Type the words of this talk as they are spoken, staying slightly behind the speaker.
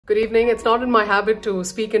Good evening. It's not in my habit to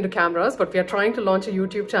speak into cameras, but we are trying to launch a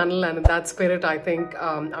YouTube channel, and in that spirit, I think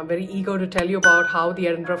I'm very eager to tell you about how the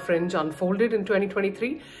Edinburgh Fringe unfolded in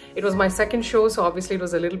 2023. It was my second show, so obviously it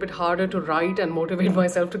was a little bit harder to write and motivate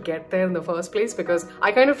myself to get there in the first place because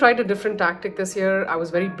I kind of tried a different tactic this year. I was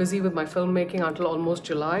very busy with my filmmaking until almost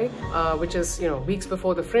July, which is, weeks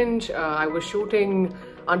before the Fringe. I was shooting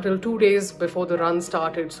until 2 days before the run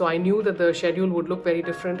started, so I knew that the schedule would look very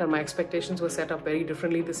different and my expectations were set up very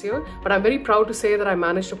differently this year. But I'm very proud to say that I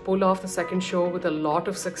managed to pull off the second show with a lot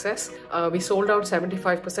of success. We sold out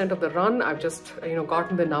 75% of the run. I've just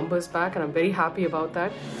gotten the numbers back and I'm very happy about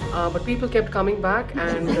that. But people kept coming back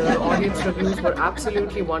and the audience reviews were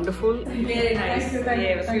absolutely wonderful. Very nice. Yeah,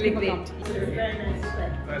 it was really great. Very nice.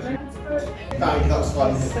 Thank you, that was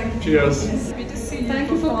fun. Cheers.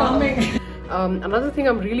 Thank you for coming. Another thing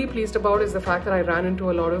I'm really pleased about is the fact that I ran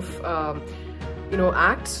into a lot of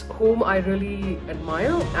acts whom I really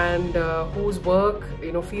admire and whose work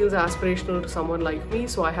feels aspirational to someone like me.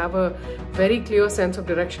 So I have a very clear sense of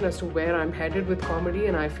direction as to where I'm headed with comedy,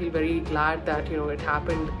 and I feel very glad that it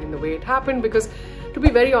happened in the way it happened, because to be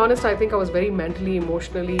very honest, I think I was very mentally,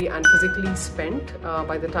 emotionally and physically spent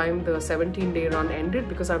by the time the 17-day run ended,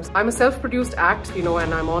 because I'm a self-produced act,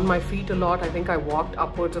 and I'm on my feet a lot. I think I walked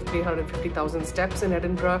upwards of 350,000 steps in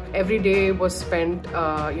Edinburgh. Every day was spent,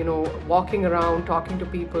 walking around, talking to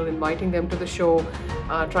people, inviting them to the show,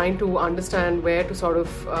 trying to understand where to sort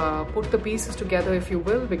of put the pieces together, if you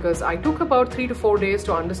will, because I took about 3 to 4 days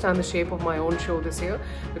to understand the shape of my own show this year,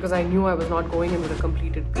 because I knew I was not going in with a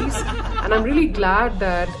completed piece. And I'm really glad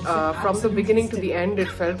that from the beginning to the end, it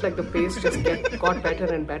felt like the pace just got better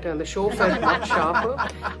and better, and the show felt much sharper.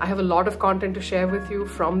 I have a lot of content to share with you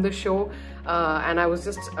from the show, and I was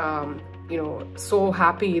just so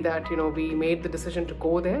happy that we made the decision to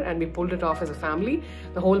go there and we pulled it off as a family.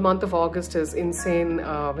 The whole month of August is insane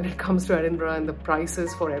when it comes to Edinburgh and the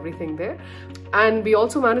prices for everything there. And we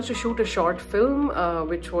also managed to shoot a short film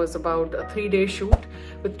which was about a 3-day shoot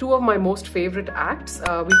with 2 of my most favorite acts.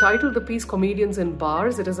 We titled the piece Comedians in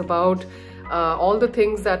Bars. It is about all the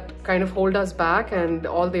things that kind of hold us back and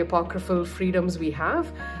all the apocryphal freedoms we have.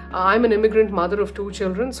 I'm an immigrant mother of 2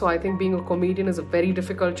 children, so I think being a comedian is a very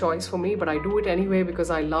difficult choice for me, but I do it anyway because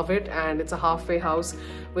I love it, and it's a halfway house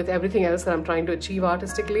with everything else that I'm trying to achieve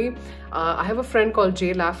artistically. I have a friend called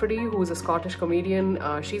Jay Lafferty, who is a Scottish comedian.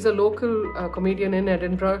 She's a local comedian in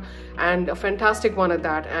Edinburgh and a fantastic one at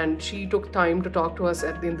that, and she took time to talk to us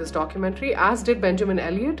in this documentary, as did Benjamin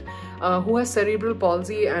Elliott, who has cerebral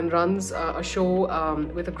palsy and runs a show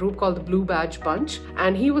with a group called the Blue Badge Bunch,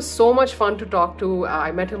 and he was so much fun to talk to.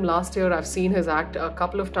 I met him last year. I've seen his act a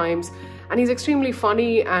couple of times, and he's extremely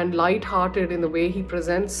funny and light-hearted in the way he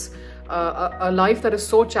presents a life that is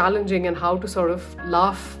so challenging, and how to sort of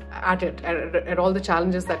laugh at it, at all the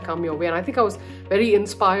challenges that come your way. And I think I was very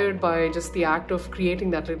inspired by just the act of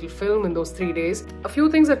creating that little film in those 3 days. A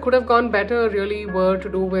few things that could have gone better really were to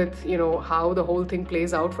do with how the whole thing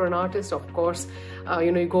plays out for an artist. Of course,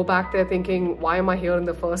 you go back there thinking, why am I here in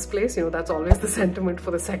the first place? That's always the sentiment for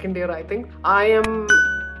the second year, I think. I am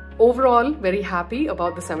overall very happy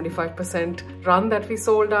about the 75% run that we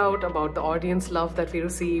sold out, about the audience love that we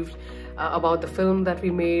received, about the film that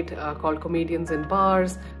we made called Comedians in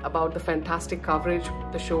Bars, about the fantastic coverage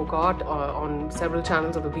the show got on several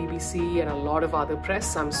channels of the BBC and a lot of other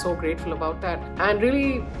press. I'm so grateful about that, and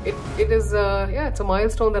really it is it's a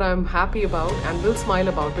milestone that I'm happy about and will smile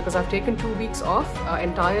about, because I've taken 2 weeks off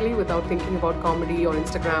entirely without thinking about comedy or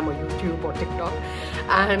Instagram or YouTube or TikTok,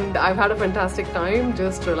 and I've had a fantastic time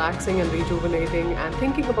just relaxing and rejuvenating and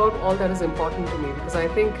thinking about all that is important to me, because I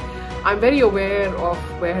think I'm very aware of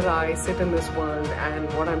where I sit in this world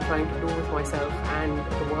and what I'm trying to do with myself and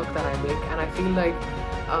the work that I make, and I feel like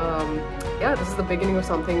this is the beginning of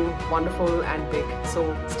something wonderful and big.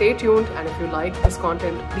 So stay tuned, and if you like this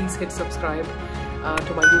content, please hit subscribe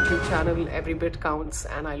to my YouTube channel. Every bit counts,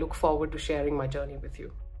 and I look forward to sharing my journey with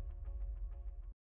you.